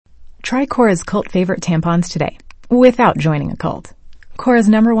Try Cora's cult favorite tampons today, without joining a cult. Cora's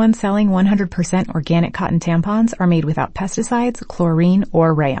 #1 selling 100% organic cotton tampons are made without pesticides, chlorine,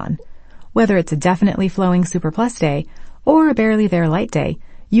 or rayon. Whether it's a definitely flowing Super Plus day or a barely there light day,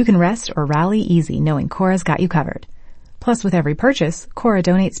 you can rest or rally easy knowing Cora's got you covered. Plus, with every purchase, Cora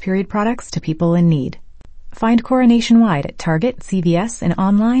donates period products to people in need. Find Cora nationwide at Target, CVS, and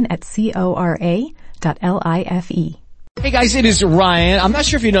online at cora.life. Hey guys, it is Ryan. I'm not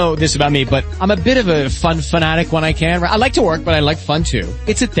sure if you know this about me, but I'm a bit of a fun fanatic when I can. I like to work, but I like fun too.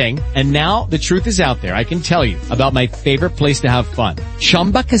 It's a thing. And now the truth is out there. I can tell you about my favorite place to have fun.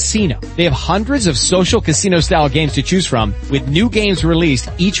 Chumba Casino. They have hundreds of social casino style games to choose from with new games released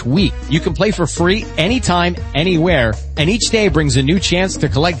each week. You can play for free anytime, anywhere. And each day brings a new chance to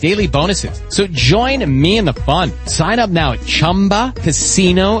collect daily bonuses. So join me in the fun. Sign up now at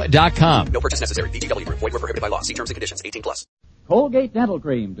ChumbaCasino.com. No purchase necessary. VGW Group. Void where prohibited by law. See terms and conditions. 18+. Colgate Dental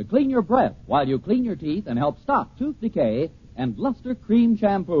Cream to clean your breath while you clean your teeth and help stop tooth decay. And Luster Cream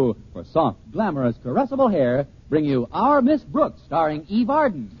Shampoo for soft, glamorous, caressable hair bring you Our Miss Brooks, starring Eve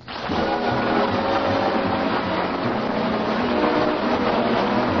Arden. It's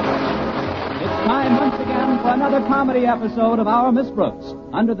time once again for another comedy episode of Our Miss Brooks,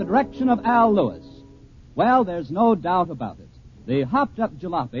 under the direction of Al Lewis. Well, there's no doubt about it. The hopped-up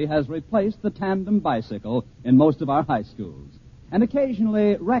jalopy has replaced the tandem bicycle in most of our high schools. And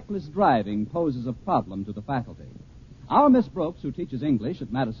occasionally, reckless driving poses a problem to the faculty. Our Miss Brooks, who teaches English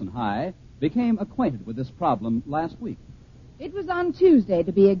at Madison High, became acquainted with this problem last week. It was on Tuesday,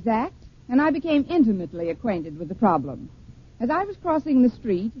 to be exact, and I became intimately acquainted with the problem. As I was crossing the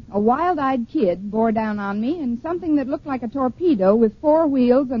street, a wild-eyed kid bore down on me in something that looked like a torpedo with 4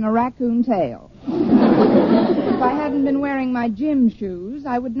 wheels and a raccoon tail. If I hadn't been wearing my gym shoes,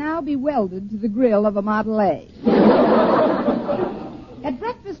 I would now be welded to the grill of a Model A. At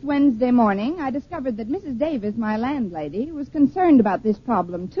breakfast Wednesday morning, I discovered that Mrs. Davis, my landlady, was concerned about this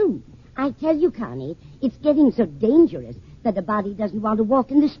problem, too. I tell you, Connie, it's getting so dangerous that a body doesn't want to walk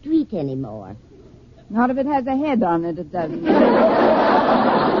in the street anymore. Not if it has a head on it, it doesn't.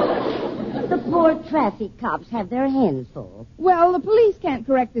 The poor traffic cops have their hands full. Well, the police can't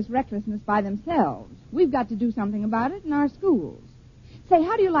correct this recklessness by themselves. We've got to do something about it in our schools. Say,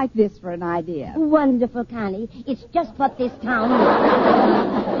 how do you like this for an idea? Wonderful, Connie. It's just what this town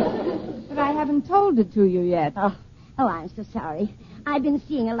needs. But I haven't told it to you yet. Oh, I'm so sorry. I've been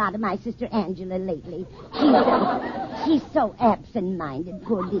seeing a lot of my sister Angela lately. She's so absent-minded,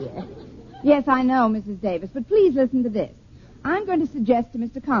 poor dear. Yes, I know, Mrs. Davis, but please listen to this. I'm going to suggest to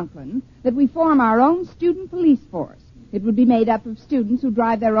Mr. Conklin that we form our own student police force. It would be made up of students who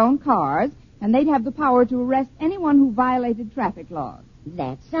drive their own cars, and they'd have the power to arrest anyone who violated traffic laws.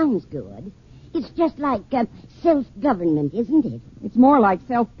 That sounds good. It's just like self-government, isn't it? It's more like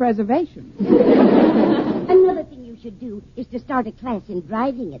self-preservation. Another thing you should do is to start a class in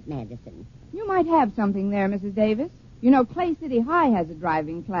driving at Madison. You might have something there, Mrs. Davis. You know, Clay City High has a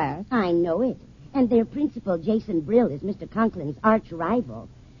driving class. I know it. And their principal, Jason Brill, is Mr. Conklin's arch rival.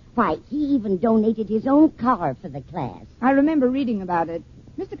 Why, he even donated his own car for the class. I remember reading about it.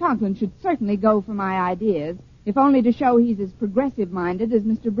 Mr. Conklin should certainly go for my ideas, if only to show he's as progressive-minded as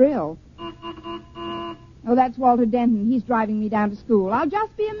Mr. Brill. Oh, that's Walter Denton. He's driving me down to school. I'll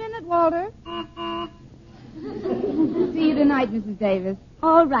just be a minute, Walter. See you tonight, Mrs. Davis.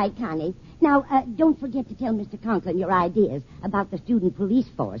 All right, Connie. Now, don't forget to tell Mr. Conklin your ideas about the student police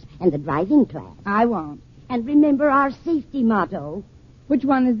force and the driving class. I won't. And remember our safety motto. Which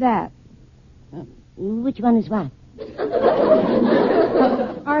one is that? Which one is what?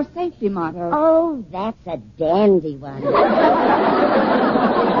 Our safety motto. Oh, that's a dandy one.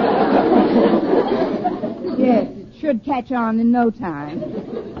 Yes, it should catch on in no time.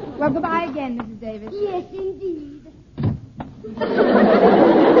 Well, goodbye again, Mrs. Davis. Yes, indeed.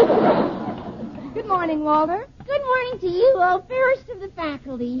 Good morning, Walter. Good morning to you, all fairest of the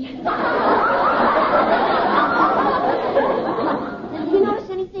faculty. Did you notice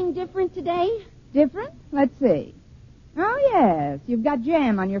anything different today? Different? Let's see. Oh, yes. You've got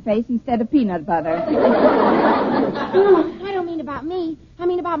jam on your face instead of peanut butter. No, I don't mean about me. I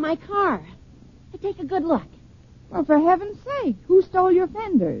mean about my car. Take a good look. Well, for heaven's sake, who stole your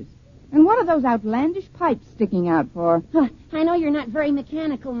fenders? And what are those outlandish pipes sticking out for? I know you're not very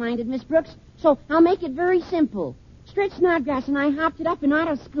mechanical-minded, Miss Brooks, so I'll make it very simple. Stretch Snodgrass and I hopped it up in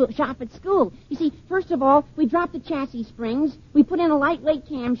auto shop at school. You see, first of all, we dropped the chassis springs, we put in a lightweight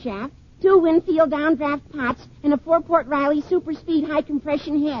camshaft, 2 Winfield downdraft pots, and a 4-port Riley super-speed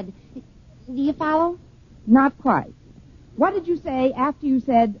high-compression head. Do you follow? Not quite. What did you say after you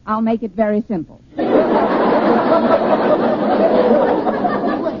said, I'll make it very simple?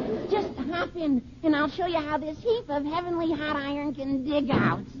 Just in, and I'll show you how this heap of heavenly hot iron can dig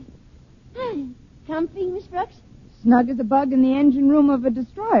out. Comfy, Miss Brooks? Snug as a bug in the engine room of a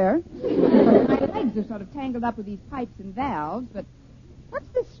destroyer. My legs are sort of tangled up with these pipes and valves, but what's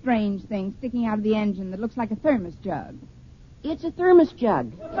this strange thing sticking out of the engine that looks like a thermos jug? It's a thermos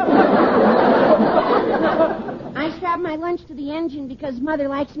jug. I strap my lunch to the engine because Mother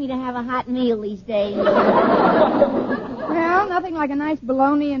likes me to have a hot meal these days. Well, nothing like a nice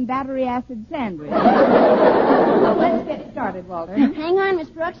bologna and battery acid sandwich. Let's get started, Walter. Hang on, Miss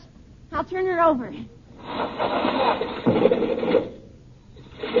Brooks. I'll turn her over. Here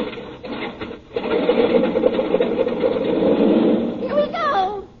we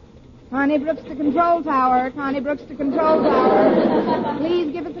go. Connie Brooks to control tower. Connie Brooks to control tower.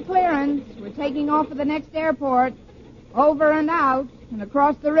 Please give us a clearance. We're taking off for the next airport. Over and out, and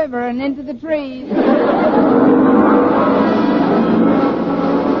across the river and into the trees. Well,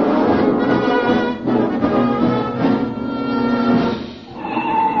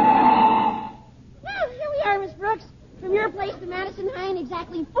 here we are, Miss Brooks. From your place to Madison High in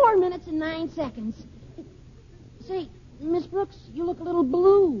exactly 4 minutes and 9 seconds. Say, Miss Brooks, you look a little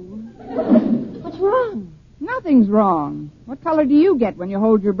blue. What's wrong? Nothing's wrong. What color do you get when you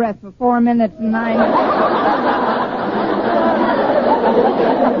hold your breath for 4 minutes and 9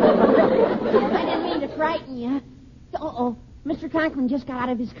 I didn't mean to frighten you. Uh-oh. Mr. Conklin just got out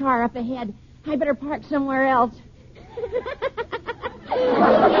of his car up ahead. I better park somewhere else.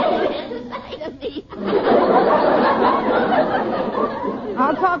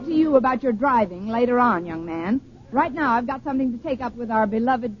 I'll talk to you about your driving later on, young man. Right now, I've got something to take up with our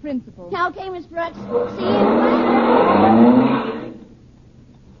beloved principal. Okay, Miss Brooks. See you.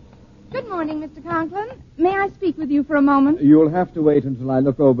 Good morning, Mr. Conklin. May I speak with you for a moment? You'll have to wait until I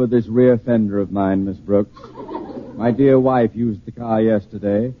look over this rear fender of mine, Miss Brooks. My dear wife used the car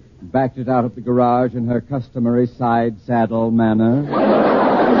yesterday, backed it out of the garage in her customary side saddle manner.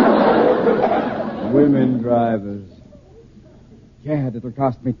 Women drivers. Gad, it'll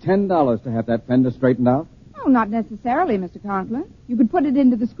cost me $10 to have that fender straightened out. Oh, not necessarily, Mr. Conklin. You could put it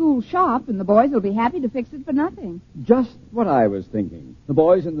into the school shop, and the boys will be happy to fix it for nothing. Just what I was thinking. The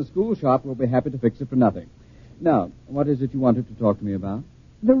boys in the school shop will be happy to fix it for nothing. Now, what is it you wanted to talk to me about?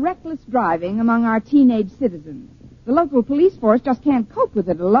 The reckless driving among our teenage citizens. The local police force just can't cope with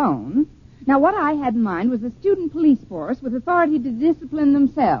it alone. Now, what I had in mind was a student police force with authority to discipline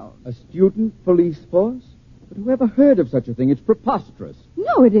themselves. A student police force? But whoever heard of such a thing? It's preposterous.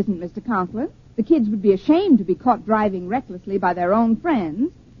 No, it isn't, Mr. Conklin. The kids would be ashamed to be caught driving recklessly by their own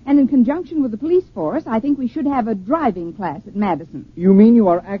friends. And in conjunction with the police force, I think we should have a driving class at Madison. You mean you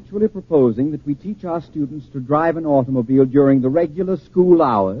are actually proposing that we teach our students to drive an automobile during the regular school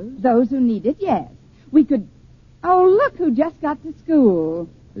hours? Those who need it, yes. We could... Oh, look who just got to school.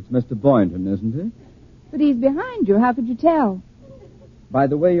 It's Mr. Boynton, isn't it? But he's behind you. How could you tell? By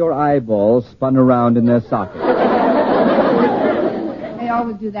the way your eyeballs spun around in their sockets. They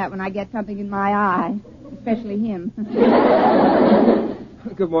always do that when I get something in my eye, especially him.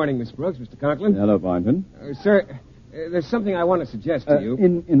 Good morning, Miss Brooks, Mr. Conklin. Hello, Boynton. Sir, there's something I want to suggest to you.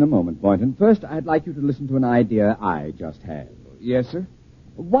 In a moment, Boynton. First, I'd like you to listen to an idea I just had. Yes, sir?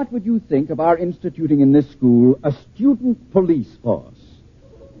 What would you think of our instituting in this school a student police force?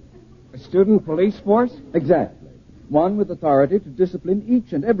 A student police force? Exactly. One with authority to discipline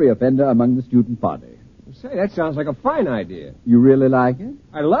each and every offender among the student body. Say, that sounds like a fine idea. You really like it?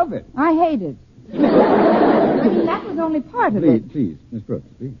 I love it. I hate it. I mean, that was only part of it. Please, Miss Brooks,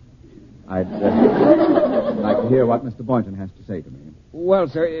 please. I'd like to hear what Mr. Boynton has to say to me. Well,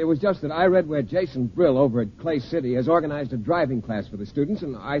 sir, it was just that I read where Jason Brill over at Clay City has organized a driving class for the students,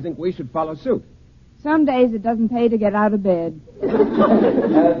 and I think we should follow suit. Some days it doesn't pay to get out of bed.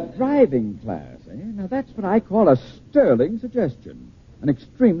 A driving class, eh? Now, that's what I call a sterling suggestion. An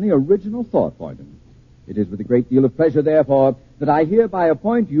extremely original thought, Boynton. It is with a great deal of pleasure, therefore, that I hereby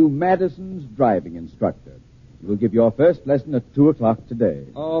appoint you Madison's driving instructor. You will give your first lesson at 2 o'clock today.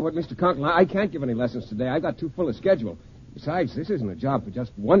 Oh, but Mr. Conklin, I can't give any lessons today. I've got too full a schedule. Besides, this isn't a job for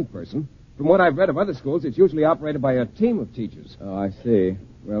just one person. From what I've read of other schools, it's usually operated by a team of teachers. Oh, I see.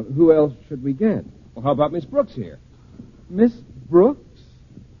 Well, who else should we get? Well, how about Miss Brooks here? Miss Brooks?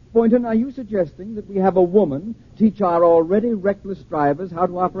 Boynton, are you suggesting that we have a woman teach our already reckless drivers how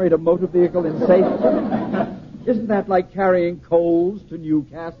to operate a motor vehicle in safety? Isn't that like carrying coals to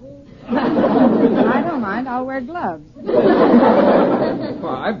Newcastle? I don't mind. I'll wear gloves.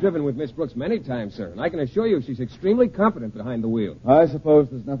 Well, I've driven with Miss Brooks many times, sir, and I can assure you she's extremely competent behind the wheel. I suppose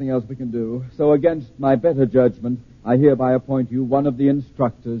there's nothing else we can do. So against my better judgment, I hereby appoint you one of the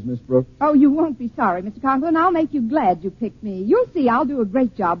instructors, Miss Brooks. Oh, you won't be sorry, Mr. Conklin. I'll make you glad you picked me. You'll see I'll do a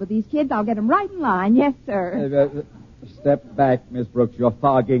great job with these kids. I'll get them right in line. Yes, sir. Step back, Miss Brooks. You're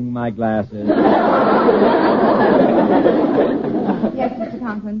fogging my glasses. Yes, Mr.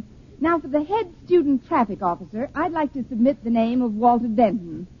 Conklin. Now, for the head student traffic officer, I'd like to submit the name of Walter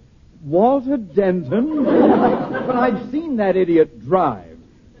Denton. Walter Denton? But I've seen that idiot drive.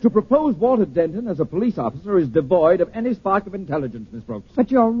 To propose Walter Denton as a police officer is devoid of any spark of intelligence, Miss Brooks.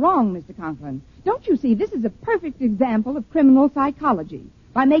 But you're wrong, Mr. Conklin. Don't you see, this is a perfect example of criminal psychology.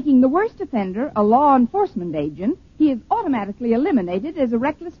 By making the worst offender a law enforcement agent, he is automatically eliminated as a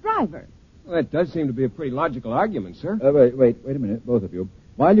reckless driver. Well, that does seem to be a pretty logical argument, sir. Wait a minute, both of you.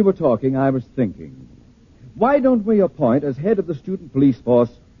 While you were talking, I was thinking. Why don't we appoint as head of the student police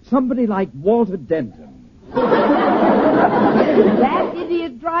force somebody like Walter Denton? That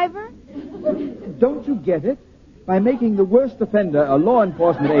idiot driver? Don't you get it? By making the worst offender a law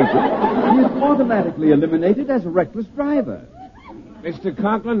enforcement agent, he is automatically eliminated as a reckless driver. Mr.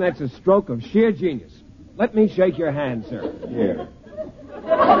 Conklin, that's a stroke of sheer genius. Let me shake your hand, sir. Here.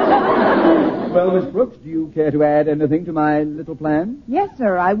 Well, Miss Brooks, do you care to add anything to my little plan? Yes,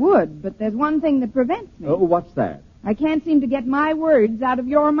 sir, I would, but there's one thing that prevents me. Oh, what's that? I can't seem to get my words out of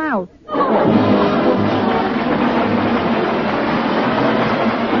your mouth.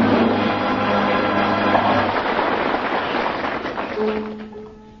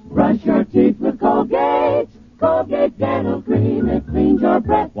 Brush your teeth with Colgate. Colgate Dental Cream. It cleans your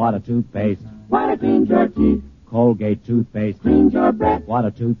breath. What a toothpaste. While it cleans your teeth. Colgate toothpaste. Cleans your breath. What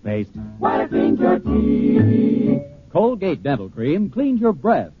a toothpaste. While it cleans your teeth. Colgate Dental Cream cleans your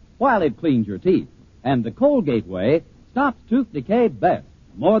breath while it cleans your teeth. And the Colgate way stops tooth decay best.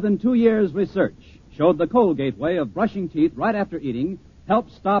 More than 2 years' research showed the Colgate way of brushing teeth right after eating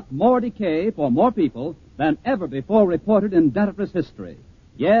helps stop more decay for more people than ever before reported in dentifrice history.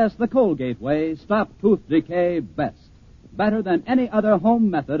 Yes, the Colgate way stops tooth decay best. Better than any other home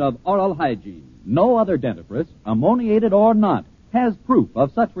method of oral hygiene. No other dentifrice, ammoniated or not, has proof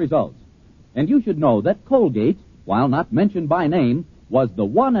of such results. And you should know that Colgate, while not mentioned by name, was the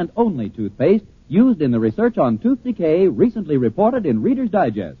one and only toothpaste used in the research on tooth decay recently reported in Reader's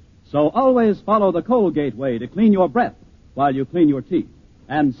Digest. So always follow the Colgate way to clean your breath while you clean your teeth.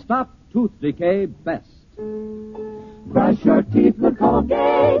 And stop tooth decay best. Brush your teeth with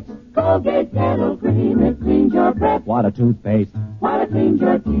Colgate. Colgate Dental Cream. It cleans your breath. What a toothpaste. While it cleans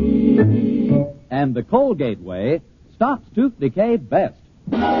your teeth. And the Colgate way stops tooth decay best.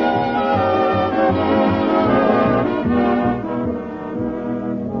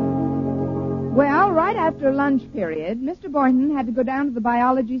 Well, right after lunch period, Mr. Boynton had to go down to the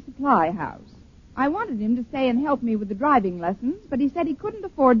biology supply house. I wanted him to stay and help me with the driving lessons, but he said he couldn't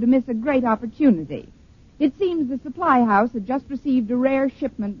afford to miss a great opportunity. It seems the supply house had just received a rare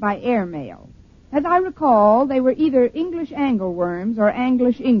shipment by airmail. As I recall, they were either English angleworms or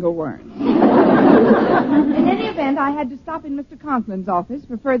Anglish ingleworms. In any event, I had to stop in Mr. Conklin's office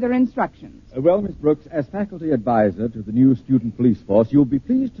for further instructions. Well, Miss Brooks, as faculty advisor to the new student police force, you'll be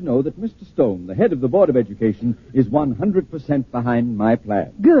pleased to know that Mr. Stone, the head of the Board of Education, is 100% behind my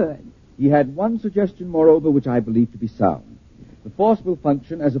plan. Good. He had one suggestion, moreover, which I believe to be sound. The force will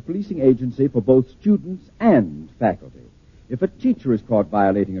function as a policing agency for both students and faculty. If a teacher is caught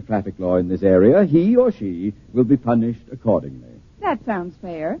violating a traffic law in this area, he or she will be punished accordingly. That sounds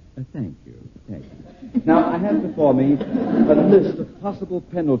fair. Thank you. Now, I have before me a list of possible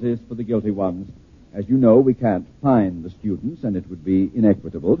penalties for the guilty ones. As you know, we can't fine the students, and it would be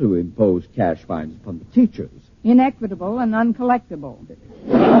inequitable to impose cash fines upon the teachers. Inequitable and uncollectible.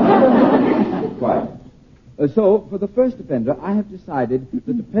 Quiet. So, for the first offender, I have decided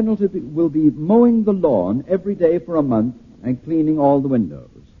that the penalty will be mowing the lawn every day for a month and cleaning all the windows.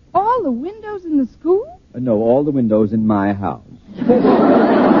 All the windows in the school? No, all the windows in my house.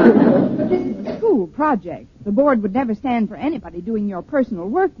 This is a school project. The board would never stand for anybody doing your personal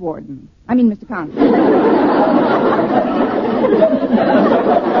work, Warden. I mean, Mr. Conklin.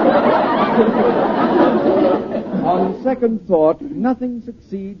 On second thought, nothing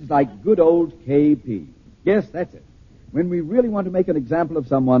succeeds like good old KP. Yes, that's it. When we really want to make an example of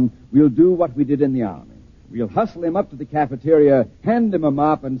someone, we'll do what we did in the Army. We'll hustle him up to the cafeteria, hand him a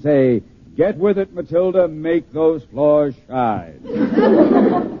mop, and say, "Get with it, Matilda, make those floors shine."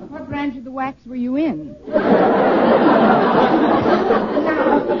 What branch of the wax were you in? Now,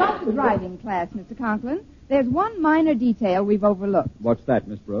 about the driving class, Mr. Conklin, there's one minor detail we've overlooked. What's that,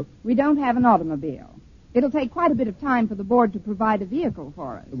 Miss Brooks? We don't have an automobile. It'll take quite a bit of time for the board to provide a vehicle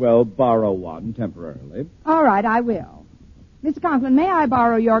for us. Well, borrow one temporarily. All right, I will. Mr. Conklin, may I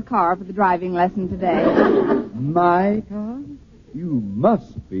borrow your car for the driving lesson today? My car? You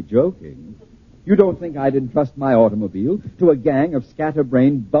must be joking. You don't think I'd entrust my automobile to a gang of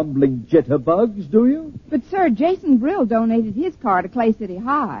scatterbrained, bumbling jitterbugs, do you? But, sir, Jason Brill donated his car to Clay City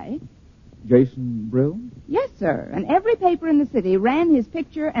High. Jason Brill? Yes, sir. And every paper in the city ran his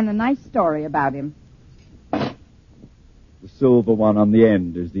picture and a nice story about him. The silver one on the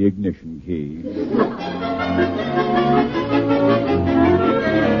end is the ignition key.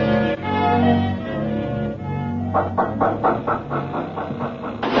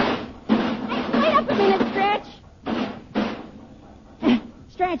 Wait up a minute, Stretch.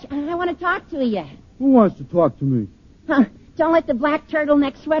 Stretch, I want to talk to you. Who wants to talk to me? Huh. Don't let the black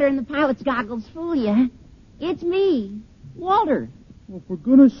turtleneck sweater and the pilot's goggles fool you. It's me, Walter. Well, for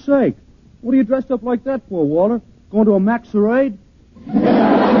goodness sake. What are you dressed up like that for, Walter? Going to a masquerade? Of course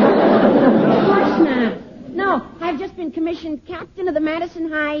not. No, I've just been commissioned captain of the Madison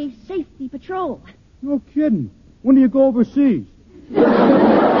High Safety Patrol. No kidding. When do you go overseas?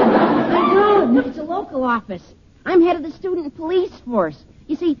 I don't. It's a local office. I'm head of the student police force.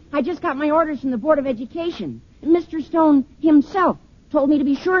 You see, I just got my orders from the Board of Education. And Mr. Stone himself told me to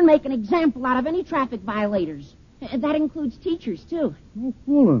be sure and make an example out of any traffic violators. That includes teachers, too. No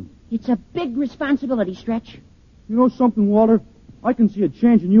fooling. It's a big responsibility, Stretch. You know something, Walter? I can see a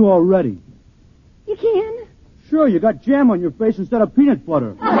change in you already. You can? Sure, you got jam on your face instead of peanut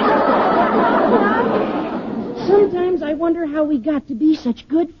butter. Sometimes I wonder how we got to be such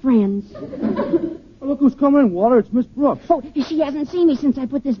good friends. Oh, look who's coming in, Walter. It's Miss Brooks. Oh, she hasn't seen me since I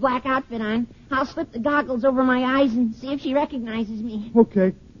put this black outfit on. I'll slip the goggles over my eyes and see if she recognizes me.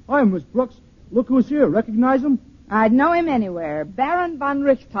 Okay. Hi, Miss Brooks. Look who's here. Recognize him? I'd know him anywhere. Baron von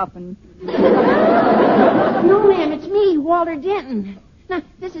Richthofen. No, ma'am, it's me, Walter Denton. Now,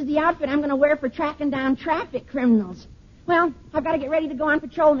 this is the outfit I'm going to wear for tracking down traffic criminals. Well, I've got to get ready to go on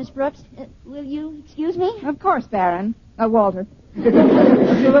patrol, Miss Brooks. Will you excuse me? Of course, Baron. Walter. See you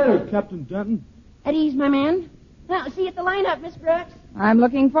later, Captain Denton. At ease, my man. Well, see you at the lineup, Miss Brooks. I'm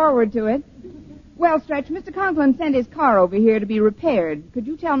looking forward to it. Well, Stretch, Mr. Conklin sent his car over here to be repaired. Could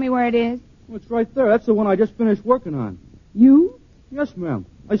you tell me where it is? Well, it's right there. That's the one I just finished working on. You? Yes, ma'am.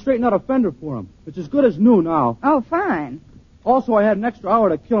 I straightened out a fender for him. It's as good as new now. Oh, fine. Also, I had an extra hour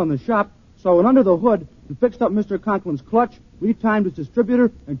to kill in the shop, so I went under the hood and fixed up Mr. Conklin's clutch, retimed his distributor,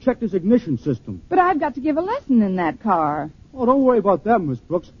 and checked his ignition system. But I've got to give a lesson in that car. Oh, don't worry about that, Miss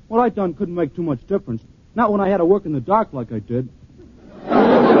Brooks. What I done couldn't make too much difference. Not when I had to work in the dark like I did.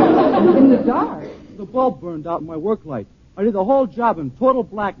 In the dark? The bulb burned out in my work light. I did the whole job in total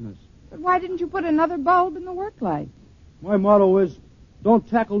blackness. But why didn't you put another bulb in the work light? My motto is, don't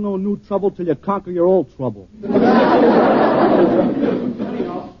tackle no new trouble till you conquer your old trouble. Anyhow,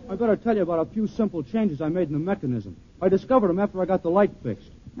 I better tell you about a few simple changes I made in the mechanism. I discovered them after I got the light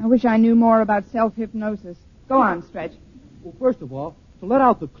fixed. I wish I knew more about self-hypnosis. Go on, Stretch. Well, first of all, to let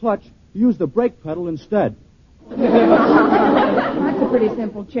out the clutch, you use the brake pedal instead. That's a pretty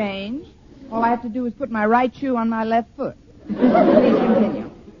simple change. All I have to do is put my right shoe on my left foot. Please continue.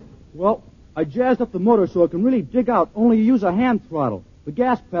 Well, I jazzed up the motor so it can really dig out, only you use a hand throttle. The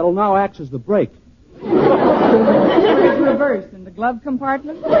gas pedal now acts as the brake. It's reversed in the glove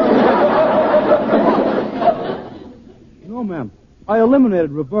compartment? No, ma'am. I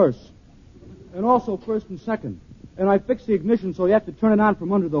eliminated reverse. And also first and second. And I fixed the ignition so you have to turn it on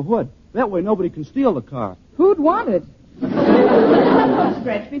from under the hood. That way nobody can steal the car. Who'd want it?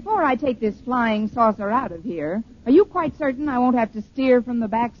 Stretch, before I take this flying saucer out of here, are you quite certain I won't have to steer from the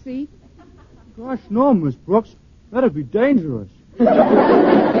back seat? Gosh, no, Miss Brooks. That'd be dangerous.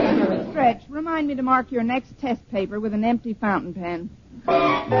 Stretch, remind me to mark your next test paper with an empty fountain pen.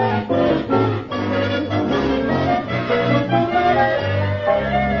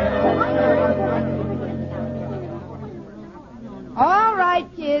 All right,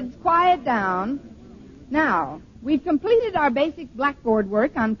 kids, quiet down. Now, we've completed our basic blackboard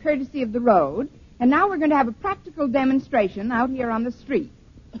work on courtesy of the road, and now we're going to have a practical demonstration out here on the street.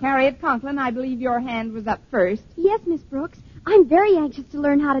 Harriet Conklin, I believe your hand was up first. Yes, Miss Brooks. I'm very anxious to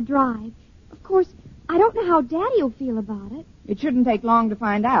learn how to drive. Of course, I don't know how Daddy will feel about it. It shouldn't take long to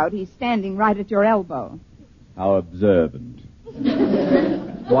find out. He's standing right at your elbow. How observant.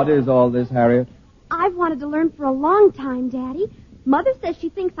 What is all this, Harriet? I've wanted to learn for a long time, Daddy. Mother says she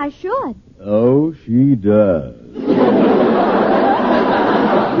thinks I should. Oh, she does.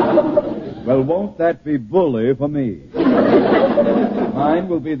 Well, won't that be bully for me? Mine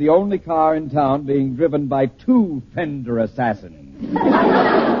will be the only car in town being driven by two fender assassins.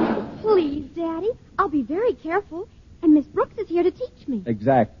 Please, Daddy. I'll be very careful. And Miss Brooks is here to teach me.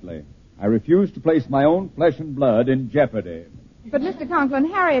 Exactly. I refuse to place my own flesh and blood in jeopardy. But, Mr. Conklin,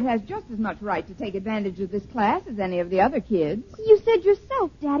 Harriet has just as much right to take advantage of this class as any of the other kids. You said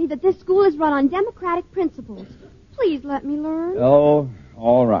yourself, Daddy, that this school is run on democratic principles. Please let me learn. Oh,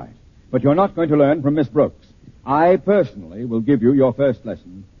 all right. But you're not going to learn from Miss Brooks. I personally will give you your first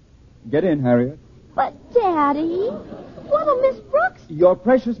lesson. Get in, Harriet. But, Daddy, what'll Miss Brooks... Your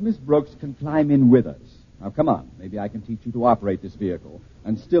precious Miss Brooks can climb in with us. Now, come on. Maybe I can teach you to operate this vehicle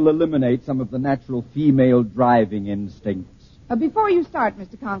and still eliminate some of the natural female driving instincts. Before you start,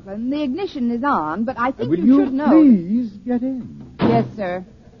 Mr. Conklin, the ignition is on, but I think Will you should know... please get in? Yes, sir.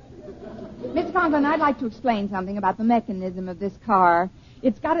 Mr. Conklin, I'd like to explain something about the mechanism of this car.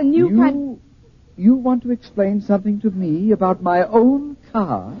 It's got a new kind... You want to explain something to me about my own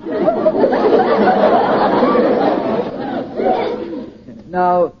car?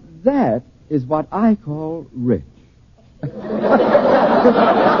 Now, that is what I call rich.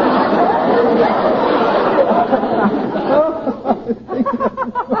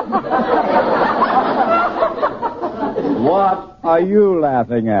 What are you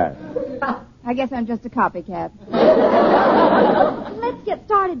laughing at? I guess I'm just a copycat. Let's get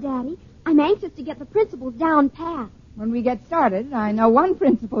started, Daddy. I'm anxious to get the principles down pat. When we get started, I know one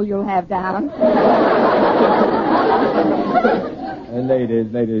principle you'll have down.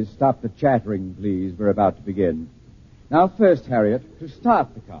 Ladies, stop the chattering, please. We're about to begin. Now, first, Harriet, to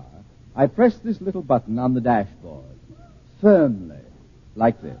start the car, I press this little button on the dashboard. Firmly,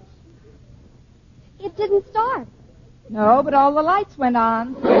 like this. It didn't start. No, but all the lights went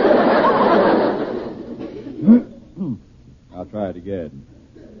on. I'll try it again.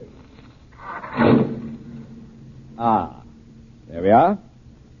 There we are.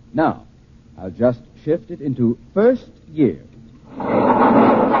 Now, I'll just shift it into first gear.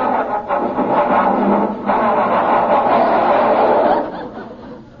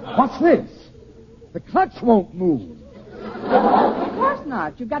 What's this? The clutch won't move. Of course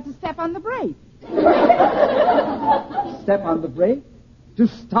not. You've got to step on the brake. Step on the brake? To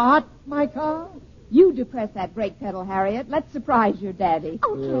start my car? You depress that brake pedal, Harriet. Let's surprise your daddy.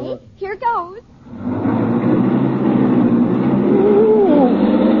 Okay, here goes.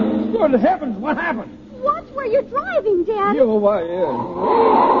 Good heavens, what happened? Watch where you're driving, Daddy.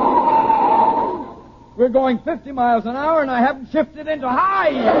 We're going 50 miles an hour, and I haven't shifted into high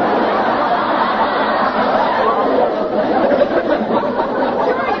yet.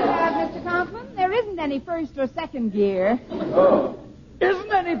 Sure you have, Mr. Conklin. There isn't any first or second gear. Oh.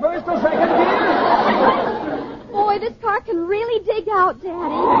 Isn't any first or second gear? Boy, this car can really dig out,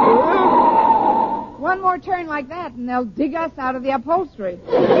 Daddy. One more turn like that, and they'll dig us out of the upholstery.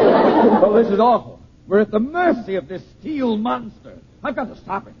 Oh, this is awful. We're at the mercy of this steel monster. I've got to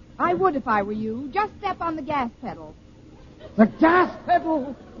stop it. I would if I were you. Just step on the gas pedal. The gas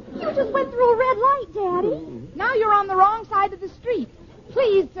pedal? You just went through a red light, Daddy. Now you're on the wrong side of the street.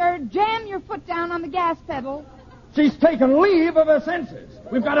 Please, sir, jam your foot down on the gas pedal. She's taken leave of her senses.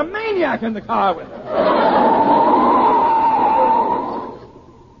 We've got a maniac in the car with her.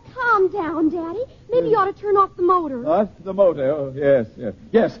 Calm down, Daddy. Maybe you ought to turn off the motor. What? The motor? Oh, yes.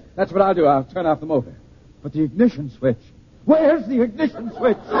 Yes, that's what I'll do. I'll turn off the motor. But the ignition switch. Where's the ignition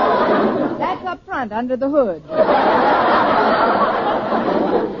switch? That's up front, under the hood.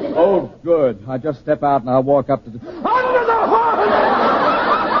 Oh, good. I just step out and I'll walk up to the... Under the hood!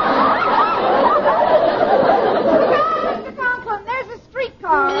 Mr. Conklin, there's a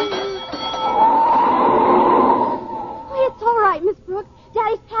streetcar. Oh, it's all right, Miss Brooks.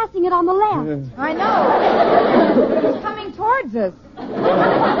 Daddy's passing it on the left. I know. It's coming towards us.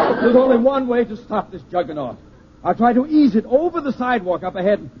 There's only one way to stop this juggernaut. I'll try to ease it over the sidewalk up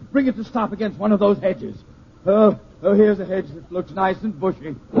ahead and bring it to stop against one of those hedges. Oh, here's a hedge that looks nice and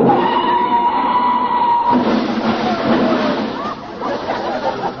bushy. Well,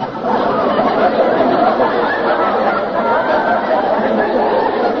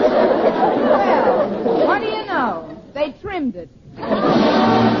 what do you know? They trimmed it.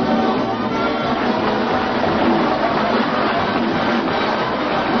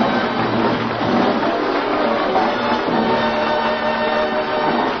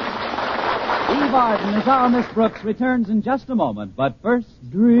 Barton as our Miss Brooks returns in just a moment. But first,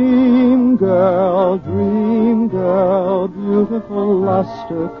 dream girl, beautiful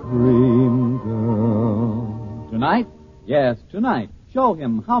luster cream girl. Tonight, yes, tonight, show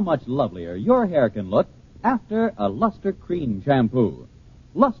him how much lovelier your hair can look after a Luster Cream shampoo.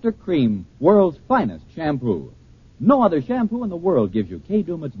 Luster Cream, world's finest shampoo. No other shampoo in the world gives you Kay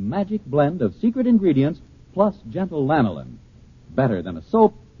Daumit's magic blend of secret ingredients plus gentle lanolin. Better than a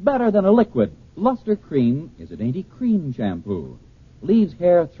soap, better than a liquid. Luster Cream is a dainty cream shampoo. Leaves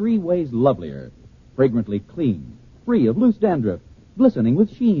hair 3 ways lovelier. Fragrantly clean, free of loose dandruff, glistening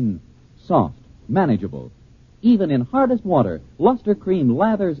with sheen, soft, manageable. Even in hardest water, Luster Cream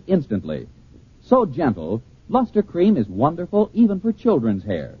lathers instantly. So gentle, Luster Cream is wonderful even for children's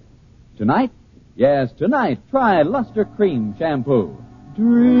hair. Tonight, yes, tonight, try Luster Cream shampoo.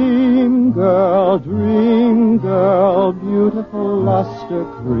 Dream girl, beautiful Luster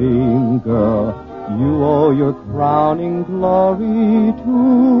Cream girl, you owe your crowning glory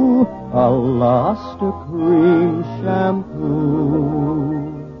to a Luster Cream shampoo.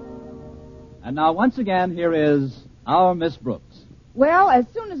 And now, once again, here is our Miss Brooks. Well, as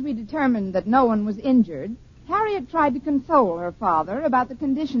soon as we determined that no one was injured, Harriet tried to console her father about the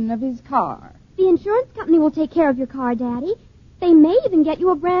condition of his car. The insurance company will take care of your car, Daddy. They may even get you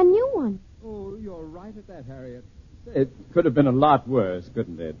a brand new one. Oh, you're right at that, Harriet. It could have been a lot worse,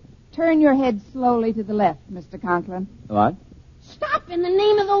 couldn't it? Turn your head slowly to the left, Mr. Conklin. What? Stop in the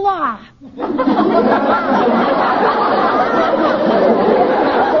name of the law.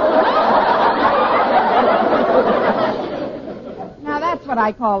 Now, that's what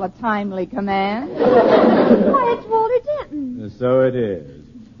I call a timely command. Why, it's Walter Denton. So it is.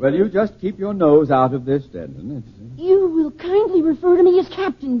 Well, you just keep your nose out of this, Denton. You will kindly refer to me as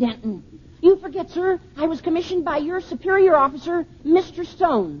Captain Denton. You forget, sir, I was commissioned by your superior officer, Mr.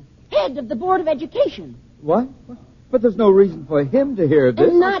 Stone, head of the Board of Education. What? But there's no reason for him to hear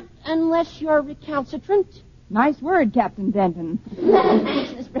this. Not unless you're recalcitrant. Nice word, Captain Denton.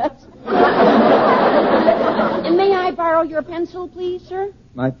 Thanks, Miss Brooks. May I borrow your pencil, please, sir?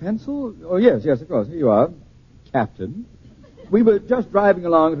 My pencil? Oh, yes, of course. Here you are, Captain. We were just driving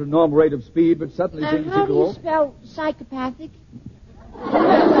along at a normal rate of speed, but suddenly things How seemed do to you spell psychopathic?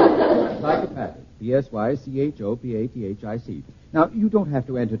 Psychopathic. Psychopathic. Now, you don't have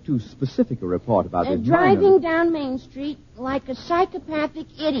to enter too specific a report about this. Driving down Main Street like a psychopathic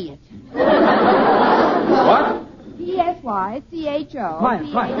idiot. What? P-S-Y-C-H-O. Quiet.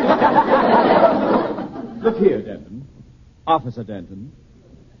 Look here, Denton. Officer Denton.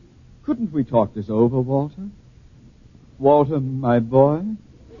 Couldn't we talk this over, Walter? Walter, my boy?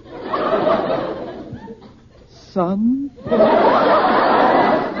 Son?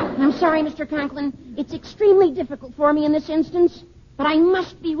 I'm sorry, Mr. Conklin. It's extremely difficult for me in this instance, but I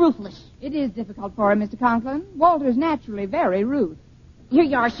must be ruthless. It is difficult for him, Mr. Conklin. Walter's naturally very rude. Here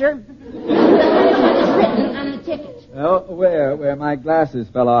you are, sir. It's written on the ticket. Oh, where my glasses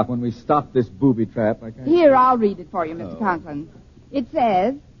fell off when we stopped this booby trap. Here, I'll read it for you, Mr. Conklin. It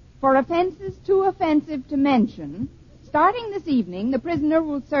says, for offenses too offensive to mention, starting this evening, the prisoner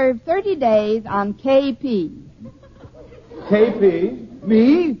will serve 30 days on KP. KP?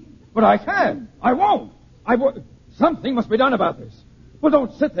 Me? But I can't. I won't. Something must be done about this. Well,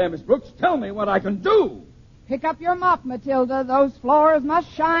 don't sit there, Miss Brooks. Tell me what I can do. Pick up your mop, Matilda. Those floors must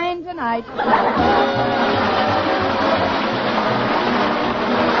shine tonight.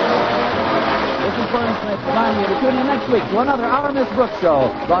 This is Vern Smith reminding you to tune in next week to another Our Miss Brooks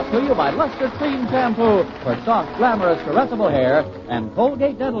show, brought to you by Luster Cream Shampoo for soft, glamorous, caressable hair, and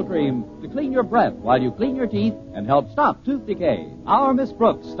Colgate Dental Cream to clean your breath while you clean your teeth and help stop tooth decay. Our Miss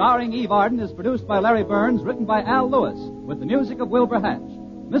Brooks, starring Eve Arden, is produced by Larry Burns, written by Al Lewis, with the music of Wilbur Hatch.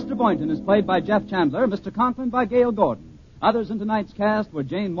 Mr. Boynton is played by Jeff Chandler, Mr. Conklin by Gail Gordon. Others in tonight's cast were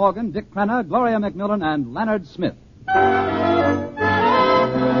Jane Morgan, Dick Crenna, Gloria McMillan, and Leonard Smith.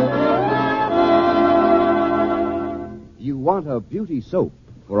 You want a beauty soap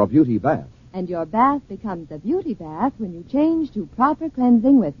for a beauty bath. And your bath becomes a beauty bath when you change to proper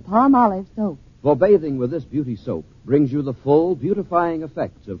cleansing with Palmolive soap. For bathing with this beauty soap brings you the full beautifying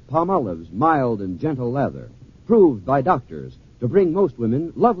effects of Palmolive's mild and gentle lather, proved by doctors to bring most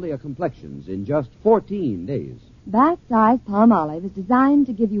women lovelier complexions in just 14 days. Bath-size Palmolive is designed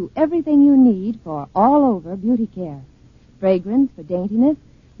to give you everything you need for all-over beauty care. Fragrance for daintiness,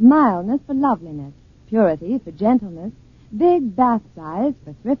 mildness for loveliness, purity for gentleness, big bath size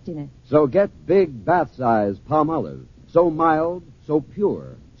for thriftiness. So get big bath size Palmolive. So mild, so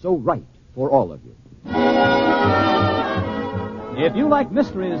pure, so right for all of you. If you like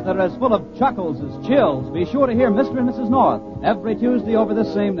mysteries that are as full of chuckles as chills, be sure to hear Mr. and Mrs. North every Tuesday over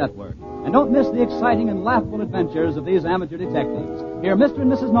this same network. And don't miss the exciting and laughable adventures of these amateur detectives. Hear Mr.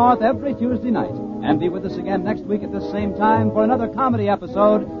 and Mrs. North every Tuesday night. And be with us again next week at this same time for another comedy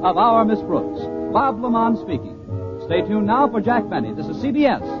episode of Our Miss Brooks. Bob Lamont speaking. Stay tuned now for Jack Benny. This is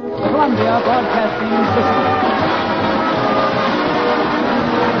CBS, the Columbia Broadcasting System.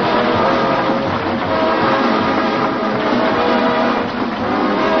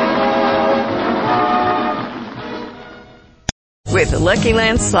 With the Lucky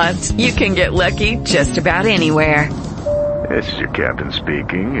Land Slots, you can get lucky just about anywhere. This is your captain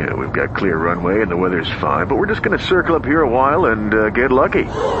speaking. We've got clear runway and the weather's fine, but we're just going to circle up here a while and get lucky.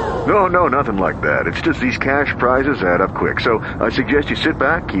 No, nothing like that. It's just these cash prizes add up quick. So I suggest you sit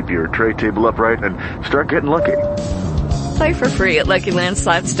back, keep your tray table upright, and start getting lucky. Play for free at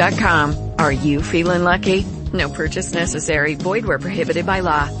LuckyLandSlots.com. Are you feeling lucky? No purchase necessary. Void where prohibited by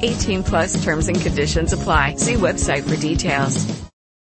law. 18+ terms and conditions apply. See website for details.